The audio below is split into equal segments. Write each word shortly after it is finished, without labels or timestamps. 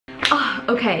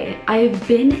Okay, I've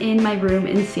been in my room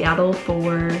in Seattle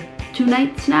for 2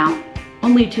 nights now.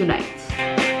 Only 2 nights.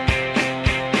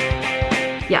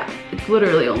 Yeah, it's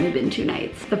literally only been 2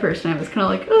 nights. The first night I was kind of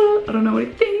like, oh, I don't know what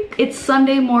to think. It's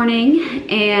Sunday morning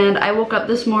and I woke up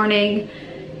this morning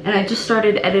and I just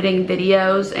started editing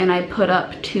videos and I put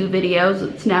up 2 videos.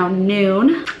 It's now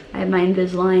noon. I have my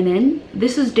Invisalign in.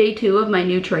 This is day 2 of my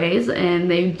new trays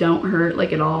and they don't hurt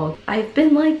like at all. I've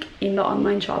been like into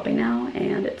online shopping now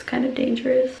and it's kind of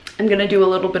dangerous. I'm gonna do a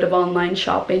little bit of online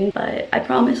shopping, but I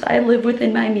promise I live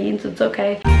within my means, it's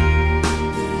okay.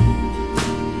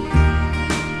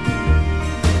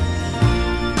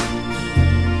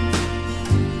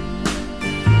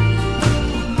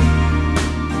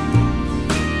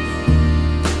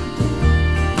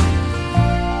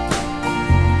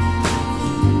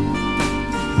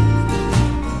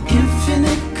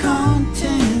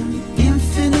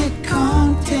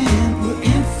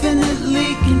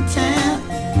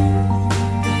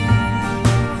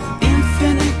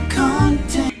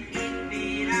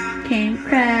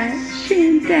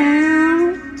 Crashing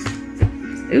down.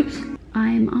 Oops,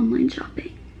 I'm online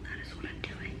shopping. That is what I'm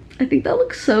doing. I think that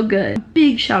looks so good.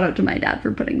 Big shout out to my dad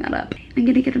for putting that up. I'm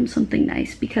gonna get him something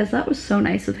nice because that was so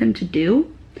nice of him to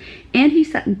do. And he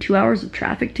sat in 2 hours of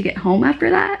traffic to get home after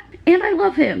that. And I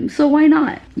love him, so why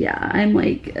not? Yeah, I'm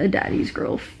like a daddy's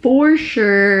girl for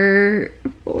sure.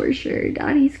 For sure,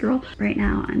 daddy's girl. Right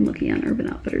now, I'm looking on Urban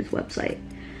Outfitters website.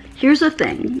 Here's the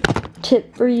thing,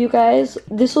 tip for you guys.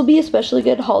 This will be especially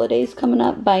good holidays coming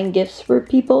up, buying gifts for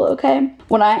people, okay?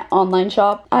 When I online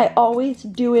shop, I always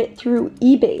do it through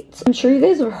Ebates. I'm sure you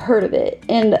guys have heard of it.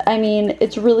 And I mean,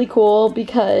 it's really cool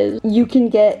because you can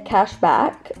get cash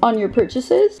back on your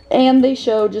purchases and they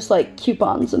show just like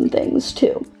coupons and things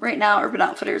too. Right now, Urban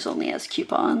Outfitters only has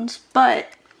coupons, but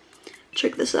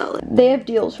check this out. They have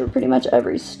deals for pretty much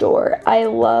every store. I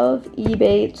love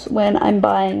Ebates when I'm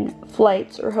buying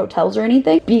flights or hotels or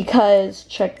anything because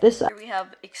check this out. Here we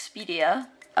have Expedia,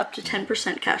 up to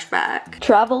 10% cash back.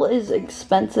 Travel is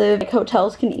expensive. Like,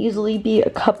 hotels can easily be a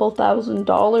couple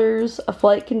 $1,000s. A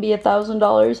flight can be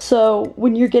 $1,000. So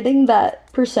when you're getting that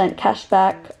percent cash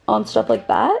back on stuff like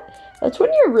that, that's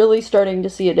when you're really starting to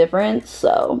see a difference,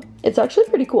 so it's actually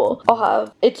pretty cool.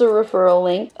 It's a referral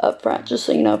link up front, just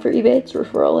so you know, for eBay, it's a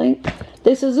referral link.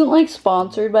 This isn't like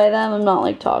sponsored by them, I'm not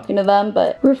like talking to them,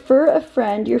 but refer a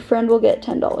friend, your friend will get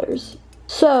 $10.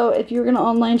 So if you're gonna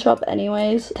online shop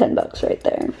anyways, 10 bucks right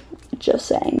there, just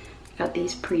saying. Got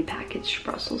these pre-packaged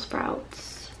Brussels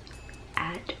sprouts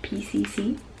at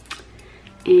PCC,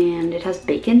 and it has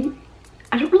bacon.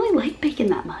 I don't really like bacon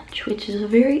that much, which is a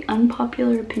very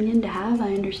unpopular opinion to have.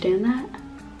 I understand that.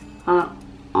 I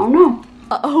don't know.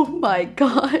 Oh my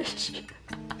gosh.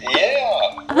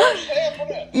 Yeah, what's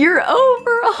happening? Your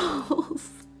overalls.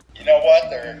 You know what?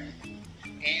 They're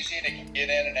easy to get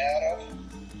in and out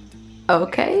of.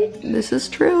 Okay, this is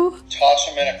true. Toss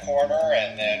them in a corner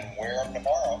and then wear them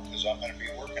tomorrow because I'm going to be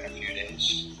working a few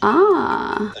days.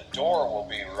 Ah. The door will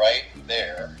be right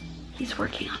there. He's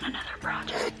working on another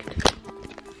project.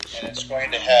 And it's going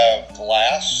to have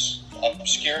glass,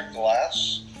 obscured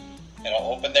glass.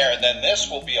 It'll open there, and then this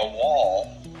will be a wall.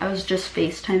 I was just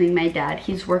FaceTiming my dad.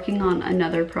 He's working on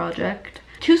another project.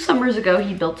 2 summers ago,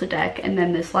 he built a deck, and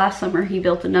then this last summer, he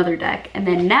built another deck. And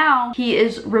then now, he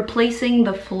is replacing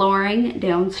the flooring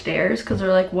downstairs because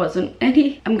there like wasn't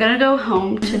any. I'm gonna go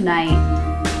home tonight.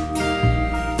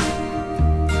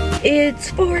 It's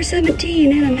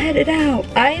 4:17 and I'm headed out.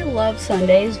 I love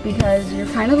Sundays because you're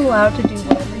kind of allowed to do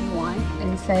whatever you want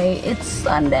and say, it's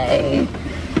Sunday.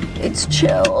 It's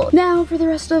chill. Now for the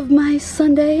rest of my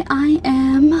Sunday, I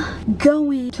am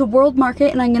going to World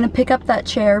Market and I'm gonna pick up that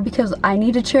chair because I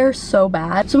need a chair so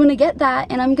bad. So I'm gonna get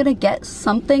that and I'm gonna get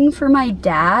something for my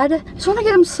dad. I just wanna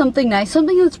get him something nice,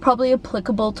 something that's probably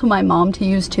applicable to my mom to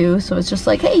use too. So it's just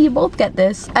like, hey, you both get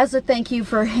this as a thank you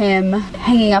for him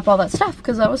hanging up all that stuff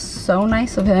because that was so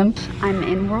nice of him. I'm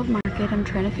in World Market. I'm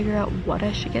trying to figure out what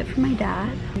I should get for my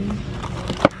dad.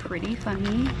 Pretty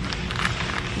funny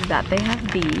that they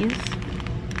have these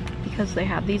because they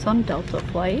have these on Delta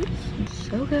flights.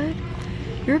 So good.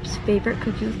 Europe's favorite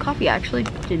cookie with coffee. I actually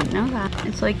didn't know that.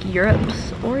 It's like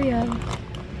Europe's Oreo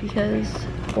because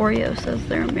Oreo says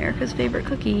they're America's favorite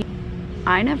cookie.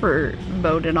 I never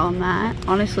voted on that.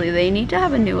 Honestly, they need to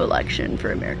have a new election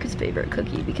for America's favorite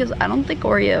cookie because I don't think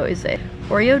Oreo is it.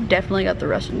 Oreo definitely got the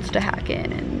Russians to hack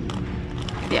in and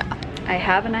yeah. I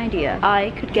have an idea.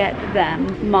 I could get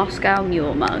them Moscow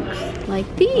Mule mugs like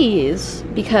these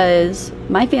because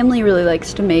my family really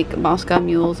likes to make Moscow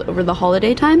Mules over the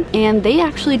holiday time and they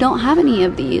actually don't have any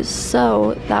of these,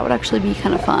 so that would actually be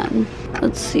kind of fun.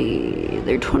 Let's see,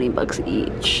 they're 20 bucks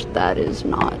each. That is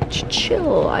not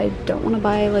chill. I don't want to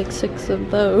buy like 6 of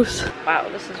those. Wow,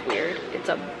 this is weird. It's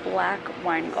a black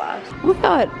wine glass. Oh my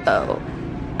god. Oh,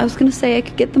 I was gonna say I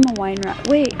could get them a wine rack.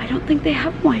 Wait, I don't think they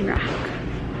have a wine rack.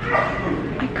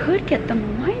 I could get them a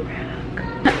wine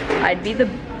rack. I'd be the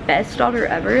best daughter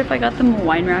ever if I got them a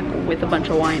wine rack with a bunch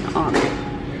of wine on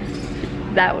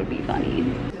it. That would be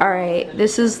funny. All right,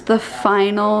 this is the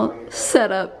final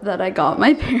setup that I got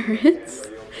my parents.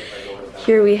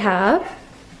 Here we have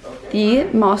the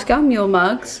Moscow Mule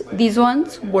mugs. These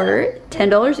ones were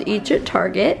 $10 each at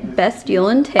Target. Best deal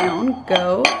in town.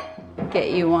 Go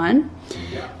get you one.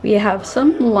 We have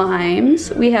some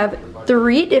limes. We have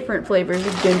 3 different flavors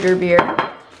of ginger beer.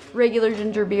 Regular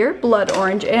ginger beer, blood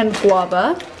orange, and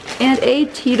guava. And a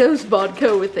Tito's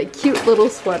vodka with a cute little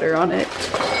sweater on it.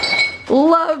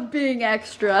 Love being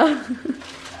extra.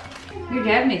 Your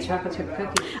dad made chocolate chip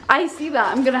cookies. I see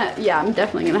that. I'm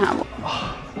definitely gonna have one.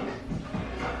 Oh,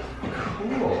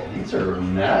 cool. These are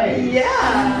nice.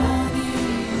 Yeah.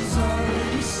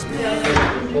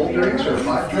 Full drinks or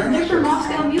 5 drinks? They're for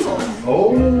Moscow Mule.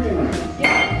 Oh.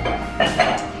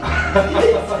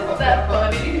 Isn't that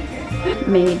funny?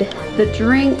 Made the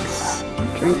drinks.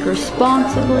 Drink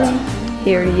responsibly.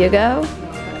 Here you go.